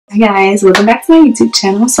Hi guys, welcome back to my YouTube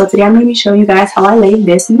channel. So today I'm going to be showing you guys how I laid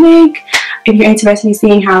this wig. If you're interested in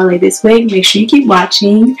seeing how I laid this wig, make sure you keep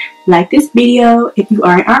watching. Like this video. If you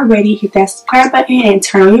aren't already, hit that subscribe button and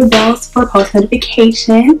turn on your bells for post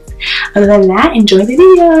notifications. Other than that, enjoy the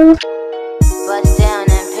video. Bust down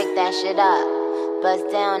and pick that shit up.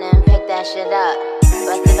 Bust down and pick that shit up.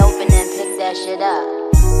 Bust it open and pick that shit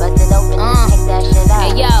up. Bust it open and pick that shit up.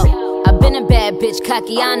 Hey yo, I've been a bad bitch,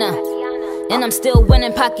 Kakiana. And I'm still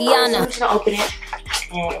winning Pakiana. I'm just gonna open it,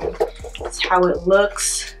 and that's how it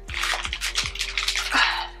looks.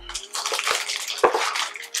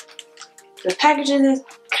 The packaging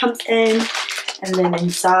comes in, and then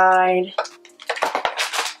inside.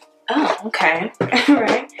 Oh, okay,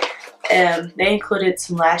 right. They included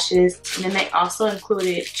some lashes, and then they also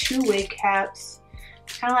included 2 wig caps,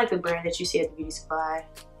 kind of like the brand that you see at the beauty supply.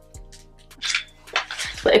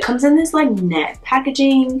 But it comes in this like net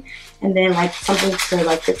packaging, and then like something to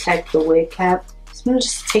like protect the wig cap. So I'm gonna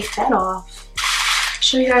just take that off.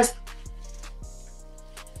 Show you guys.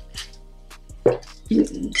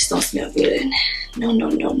 This don't smell good.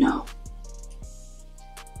 No.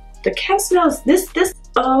 The cap smells this.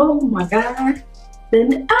 Oh my god.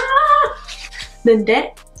 The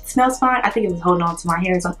net smells fine. I think it was holding on to my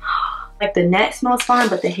hair. So like the net smells fine,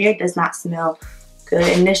 but the hair does not smell good,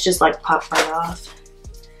 and this just like popped right off.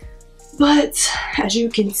 But as you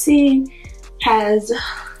can see, has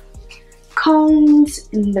combs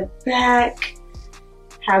in the back,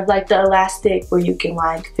 have like the elastic where you can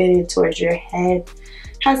like fit it towards your head,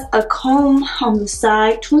 has a comb on the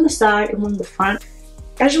side, 2 on the side and 1 on the front.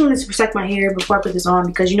 I just wanted to protect my hair before I put this on,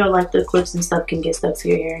 because you know like the clips and stuff can get stuck to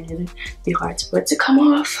your hair and it'd be hard for it to come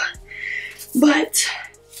off. But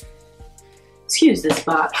excuse this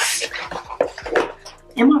box,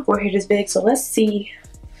 and my forehead is big, so let's see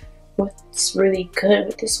what's really good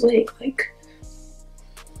with this wig. Like,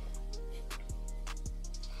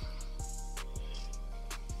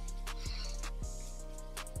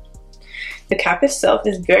 the cap itself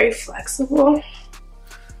is very flexible.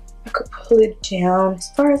 I could pull it down as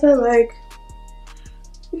far as I like.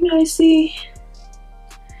 You guys see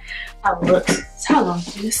how it looks. It's how long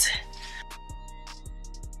it is.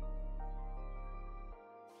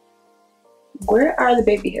 Where are the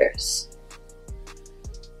baby hairs?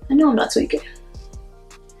 I know I'm not tweaking.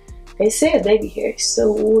 They said baby hairs,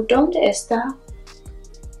 so ¿dónde está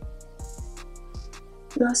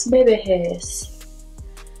los baby hairs?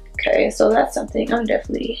 Okay, so that's something I'm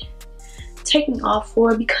definitely taking off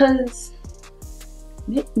for, because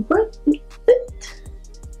I'm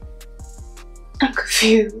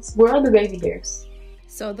confused. Where are the baby hairs?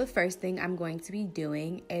 So the first thing I'm going to be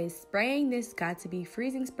doing is spraying this Got to Be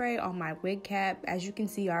freezing spray on my wig cap. As you can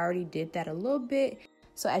see, I already did that a little bit.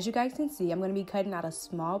 So as you guys can see, I'm going to be cutting out a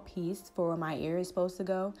small piece for where my ear is supposed to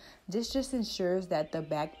go. This just ensures that the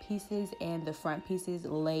back pieces and the front pieces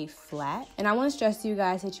lay flat. And I want to stress to you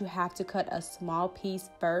guys that you have to cut a small piece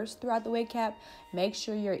first throughout the wig cap. Make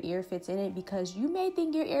sure your ear fits in it, because you may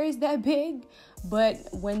think your ear is that big, but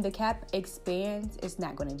when the cap expands, it's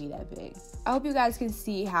not going to be that big. I hope you guys can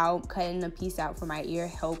see how cutting a piece out for my ear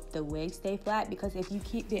helped the wig stay flat, because if you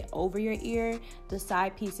keep it over your ear, the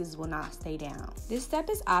side pieces will not stay down. This step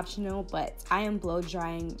is optional, but I am blow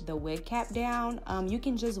drying the wig cap down. You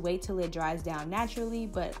can just wait till it dries down naturally,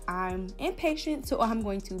 but I'm impatient, so I'm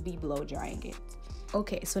going to be blow drying it.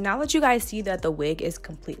 Okay, so now that you guys see that the wig is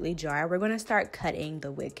completely dry, we're going to start cutting the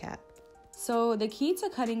wig cap. So the key to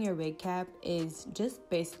cutting your wig cap is just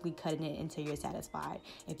basically cutting it until you're satisfied.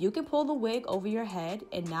 If you can pull the wig over your head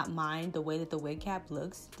and not mind the way that the wig cap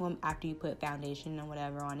looks after you put foundation and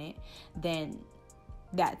whatever on it, then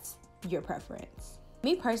that's your preference.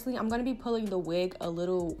 Me personally, I'm going to be pulling the wig a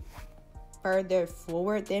little further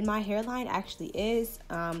forward than my hairline actually is.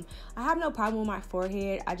 I have no problem with my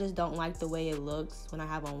forehead. I just don't like the way it looks when I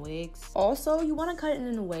have on wigs. Also, you want to cut it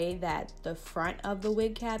in a way that the front of the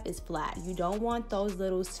wig cap is flat. You don't want those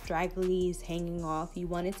little stragglies hanging off. You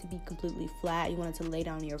want it to be completely flat. You want it to lay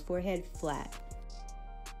down your forehead flat.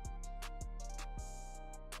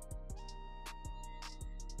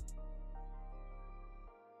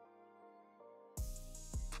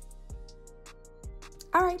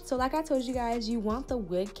 Alright, so like I told you guys, you want the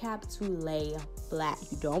wig cap to lay flat.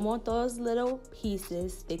 You don't want those little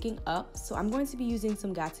pieces sticking up. So I'm going to be using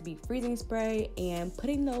some Got to Be freezing spray and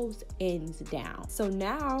putting those ends down. So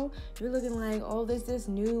now you're looking like, oh, this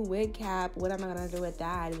new wig cap. What am I going to do with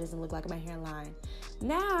that? It doesn't look like my hairline.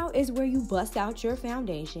 Now is where you bust out your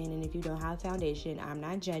foundation. And if you don't have foundation, I'm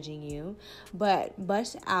not judging you. But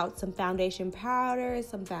bust out some foundation powder,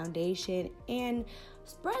 some foundation, and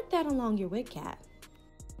spread that along your wig cap.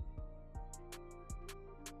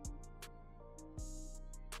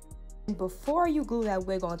 Before you glue that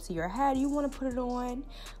wig onto your head, you want to put it on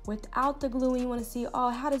without the glue, and you want to see, oh,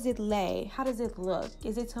 how does it lay? How does it look?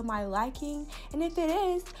 Is it to my liking? And if it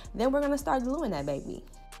is, then we're going to start gluing that baby.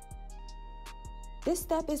 This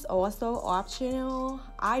step is also optional.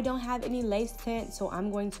 I don't have any lace tint, so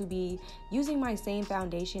I'm going to be using my same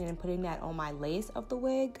foundation and putting that on my lace of the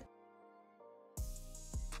wig.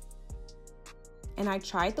 And I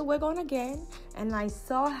tried the wig on again, and I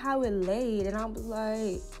saw how it laid, and I was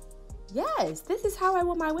like, yes, this is how I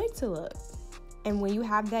want my wig to look. And when you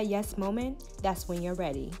have that yes moment, that's when you're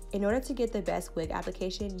ready. In order to get the best wig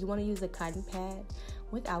application, you want to use a cotton pad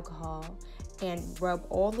with alcohol and rub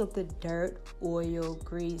all of the dirt, oil,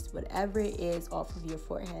 grease, whatever it is off of your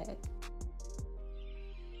forehead.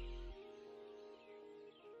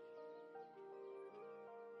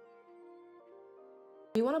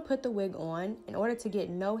 You want to put the wig on. In order to get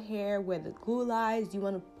no hair where the glue lies, you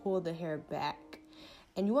want to pull the hair back.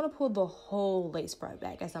 And you want to pull the whole lace front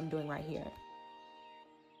back, as I'm doing right here.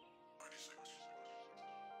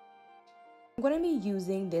 I'm going to be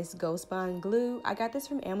using this Ghost Bond glue. I got this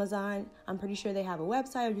from Amazon. I'm pretty sure they have a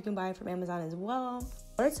website, or you can buy it from Amazon as well.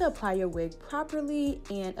 In order to apply your wig properly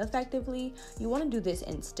and effectively, you want to do this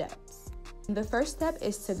in steps. The first step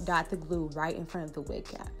is to dot the glue right in front of the wig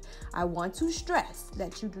cap. I want to stress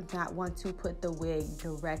that you do not want to put the wig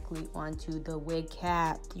directly onto the wig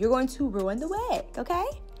cap. You're going to ruin the wig, okay?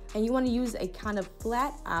 And you want to use a kind of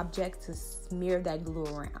flat object to smear that glue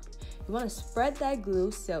around. You want to spread that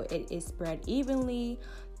glue so it is spread evenly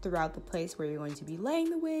throughout the place where you're going to be laying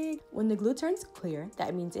the wig. When the glue turns clear,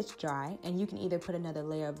 that means it's dry, and you can either put another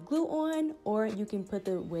layer of glue on, or you can put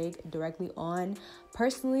the wig directly on.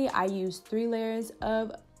 Personally, I used 3 layers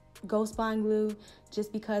of Ghost Bond glue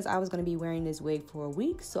just because I was going to be wearing this wig for a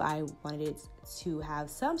week, so I wanted it to have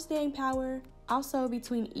some staying power. Also,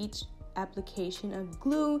 between each application of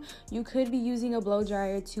glue, you could be using a blow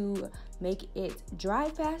dryer to make it dry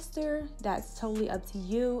faster. That's totally up to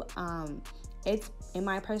you. It's, in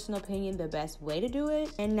my personal opinion, the best way to do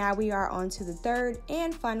it. And now we are on to the third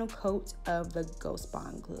and final coat of the Ghost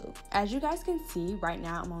Bond glue. As you guys can see, right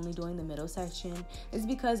now I'm only doing the middle section. It's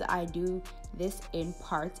because I do this in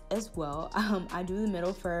parts as well. I do the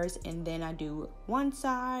middle first, and then I do one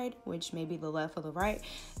side, which may be the left or the right,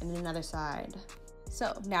 and then another side.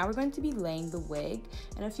 So now we're going to be laying the wig,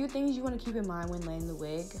 and a few things you want to keep in mind when laying the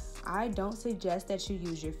wig. I don't suggest that you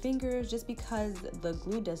use your fingers just because the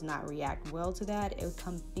glue does not react well to that. It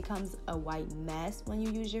becomes a white mess when you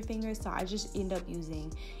use your fingers, so I just end up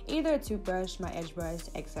using either a toothbrush, my edge brush,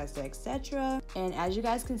 etc, etc. And as you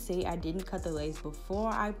guys can see, I didn't cut the lace before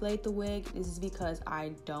I laid the wig. This is because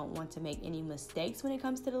I don't want to make any mistakes when it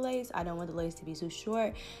comes to the lace. I don't want the lace to be too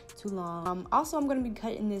short, too long. Also, I'm going to be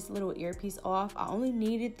cutting this little earpiece off. I only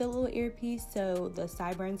needed the little earpiece so the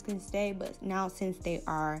sideburns can stay, but now since they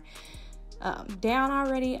are down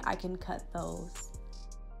already, I can cut those.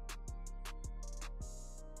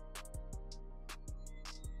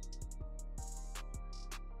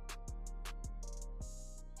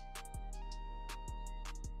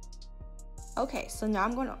 Okay, so now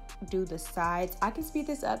I'm going to do the sides. I can speed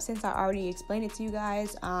this up since I already explained it to you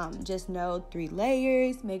guys. Just know 3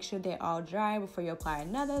 layers. Make sure they're all dry before you apply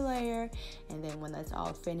another layer. And then when that's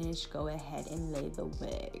all finished, go ahead and lay the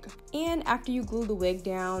wig. And after you glue the wig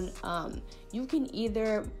down, you can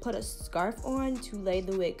either put a scarf on to lay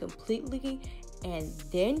the wig completely and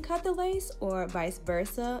then cut the lace, or vice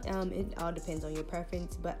versa. It all depends on your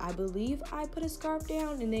preference, but I believe I put a scarf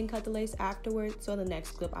down and then cut the lace afterwards, so the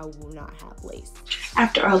next clip I will not have lace.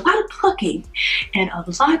 After a lot of plucking and a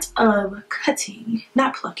lot of cutting,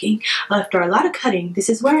 not plucking, after a lot of cutting, this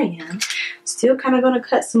is where I am. Still kind of going to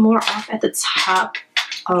cut some more off at the top.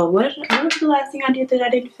 Oh, what was the last thing I did that I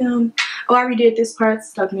didn't film? Oh, I redid this part,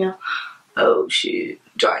 stuck me out. Oh shit,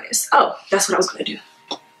 dryness. Oh, that's what I was going to do.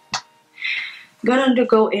 Gonna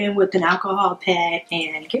go in with an alcohol pad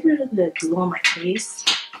and get rid of the glue on my face.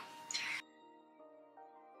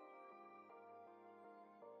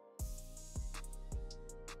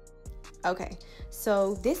 Okay,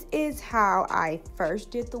 so this is how I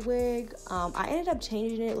first did the wig. I ended up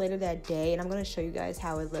changing it later that day, and I'm going to show you guys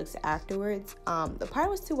how it looks afterwards. The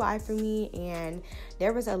part was too wide for me, and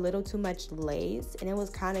there was a little too much lace, and it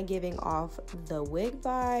was kind of giving off the wig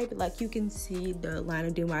vibe. Like, you can see the line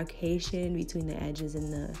of demarcation between the edges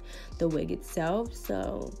and the wig itself.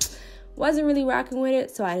 So wasn't really rocking with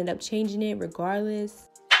it, so I ended up changing it regardless.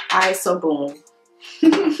 Alright, so boom.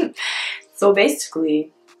 So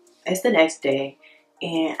basically, it's the next day,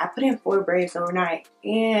 and I put in 4 braids overnight,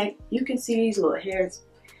 and you can see these little hairs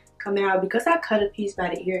coming out because I cut a piece by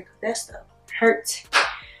the ear. That stuff hurt.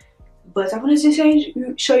 But I wanted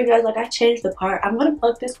to show you guys, like, I changed the part. I'm gonna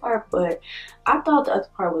plug this part, but I thought the other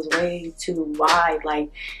part was way too wide,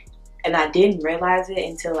 like, and I didn't realize it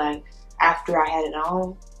until like after I had it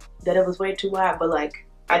on that it was way too wide. But like,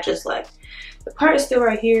 I just like, the part is still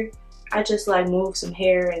right here. I just like moved some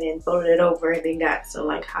hair and then folded it over and then got some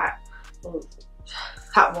like hot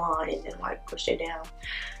wand and then like pushed it down.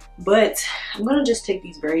 But I'm gonna just take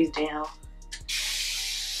these braids down.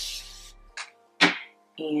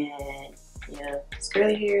 And yeah, it's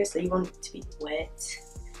curly hair, so you want it to be wet.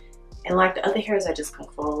 And like the other hairs are just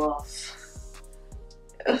gonna fall off.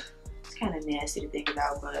 Ugh, it's kind of nasty to think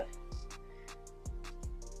about, but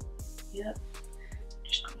yep,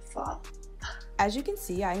 just gonna fall. As you can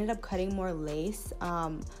see, I ended up cutting more lace.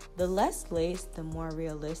 The less lace, the more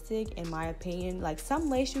realistic, in my opinion. Like, some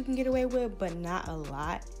lace you can get away with, but not a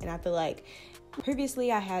lot. And I feel like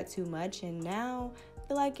previously I had too much, and now I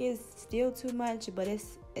feel like it's still too much, but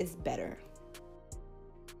it's better.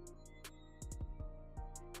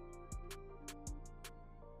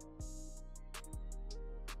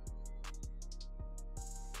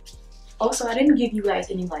 Also, I didn't give you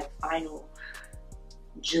guys any like final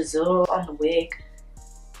jizzle on the wig.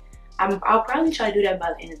 I'll probably try to do that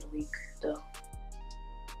by the end of the week though.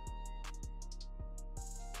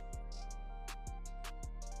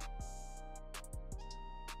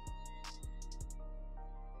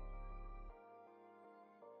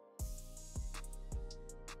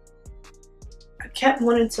 I kept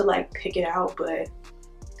wanting to like pick it out, but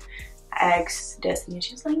I asked Destiny and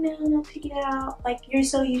she was like, no, pick it out. Like, you're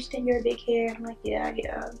so used to your big hair. I'm like, yeah.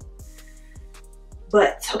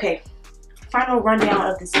 But okay, final rundown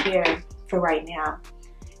of this hair for right now.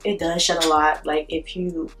 It does shed a lot. Like, if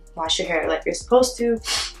you wash your hair like you're supposed to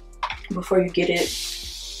before you get it,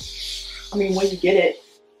 I mean, when you get it,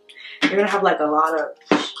 you're gonna have like a lot of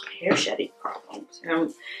hair shedding problems.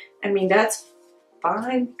 I mean, that's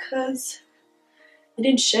fine because it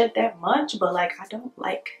didn't shed that much, but like, I don't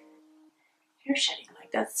like hair shedding.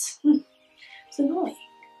 Like, that's it's annoying.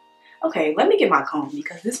 Okay, let me get my comb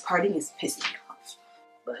because this parting is pissing me off.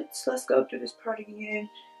 But let's go through this part again.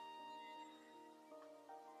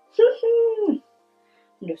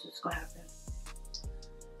 This is gonna happen.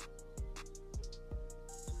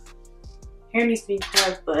 Hair needs to be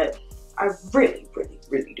cut, but I really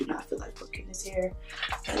do not feel like looking this hair.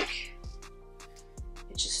 Like,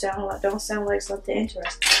 it just don't sound like something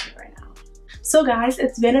interesting to me right now. So guys,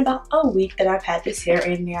 it's been about a week that I've had this hair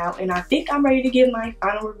in now, and I think I'm ready to give my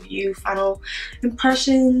final review, final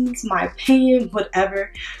impressions, my opinion,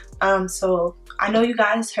 whatever. So I know you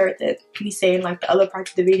guys heard that me saying like the other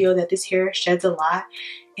parts of the video that this hair sheds a lot,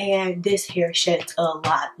 and this hair sheds a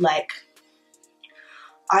lot. Like,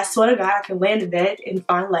 I swear to God, I can lay in the bed and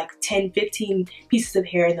find like 10-15 pieces of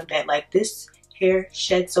hair in the bed. Like, this hair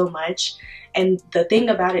sheds so much, and the thing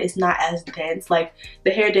about it is not as dense. Like,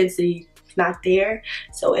 the hair density is not there,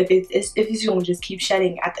 so if it's gonna just keep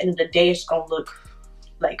shedding, at the end of the day it's gonna look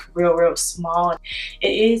like real small. It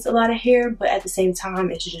is a lot of hair, but at the same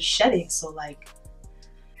time it's just shedding. So like,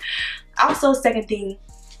 also, second thing,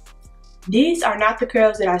 these are not the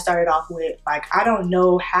curls that I started off with. Like, I don't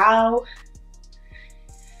know how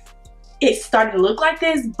it started to look like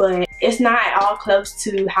this, but it's not at all close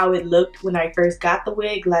to how it looked when I first got the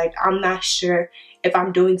wig. Like, I'm not sure if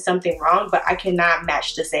I'm doing something wrong, but I cannot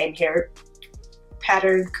match the same hair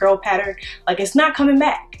pattern, curl pattern. Like, it's not coming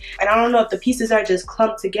back, and I don't know if the pieces are just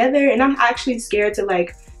clumped together, and I'm actually scared to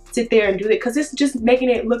like sit there and do it because it's just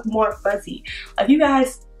making it look more fuzzy. Like, you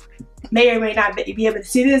guys may or may not be able to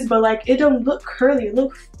see this, but like, it don't look curly, it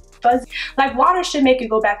looks fuzzy. Like, water should make it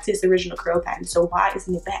go back to its original curl pattern, so why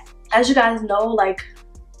isn't it back? As you guys know, like,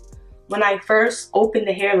 when I first opened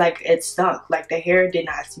the hair, like, it stunk. Like, the hair did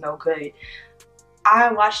not smell good.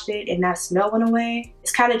 I washed it and that smell went away.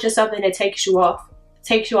 It's kind of just something that takes you off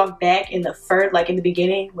back in the like in the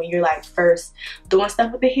beginning when you're like first doing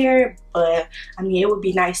stuff with the hair. But I mean, it would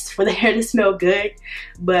be nice for the hair to smell good,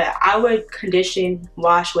 but I would condition,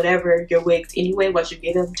 wash, whatever your wigs anyway once you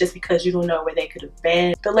get them, just because you don't know where they could have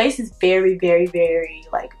been. The lace is very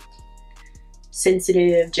like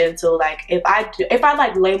sensitive, gentle. Like, if I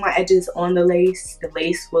like lay my edges on the lace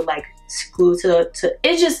would like glue to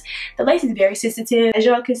it's just, the lace is very sensitive, as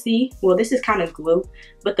y'all can see. Well, this is kind of glue,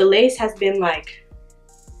 but the lace has been like,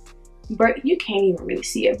 you can't even really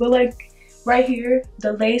see it, but like right here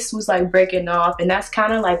the lace was like breaking off, and that's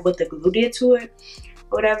kind of like what the glue did to it,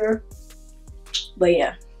 whatever. But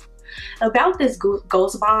yeah, about this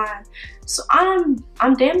ghost bond, so I'm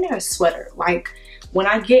damn near a sweater. Like, when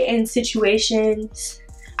I get in situations,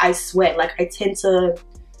 I sweat. Like, I tend to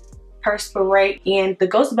perspirate, and the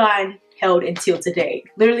ghost bond held until today,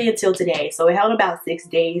 literally until today. So it held about 6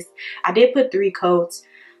 days. I did put 3 coats.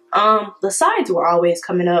 The sides were always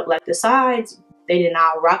coming up. Like the sides, they did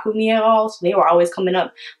not rock with me at all, so they were always coming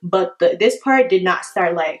up. But this part did not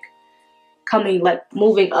start like coming, like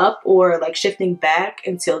moving up or like shifting back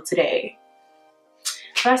until today.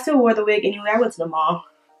 But I still wore the wig anyway. I went to the mall.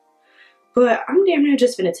 But I'm damn near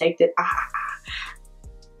just gonna take it.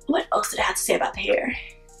 What else did I have to say about the hair?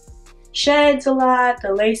 Sheds a lot.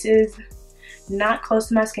 The laces not close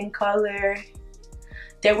to my skin color.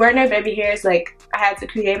 There were no baby hairs. Like I had to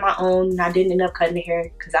create my own. I didn't end up cutting the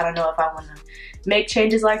hair because I don't know if I want to make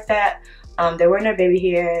changes like that. There were no baby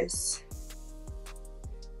hairs.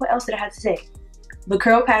 What else did I have to say? The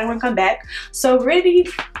curl pattern will come back. So really,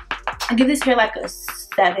 I give this hair like a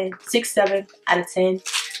 6, 7 out of 10.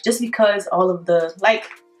 Just because all of the, like,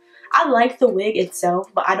 I like the wig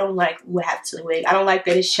itself, but I don't like what happened to the wig. I don't like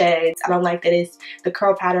that it sheds. I don't like that the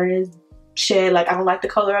curl pattern is shed. Like, I don't like the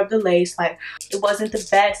color of the lace. Like, it wasn't the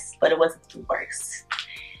best, but it wasn't the worst.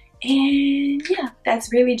 And yeah,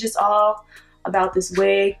 that's really just all about this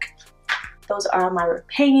wig. Those are my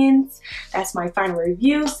opinions. That's my final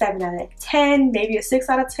review. 7 out of 10, maybe a 6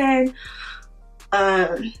 out of 10.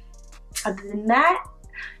 Other than that,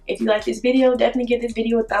 if you like this video, definitely give this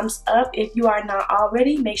video a thumbs up. If you are not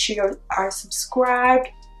already, make sure you are subscribed.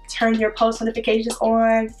 Turn your post notifications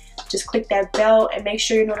on. Just click that bell and make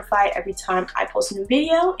sure you're notified every time I post a new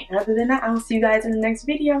video. And other than that, I will see you guys in the next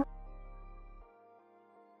video.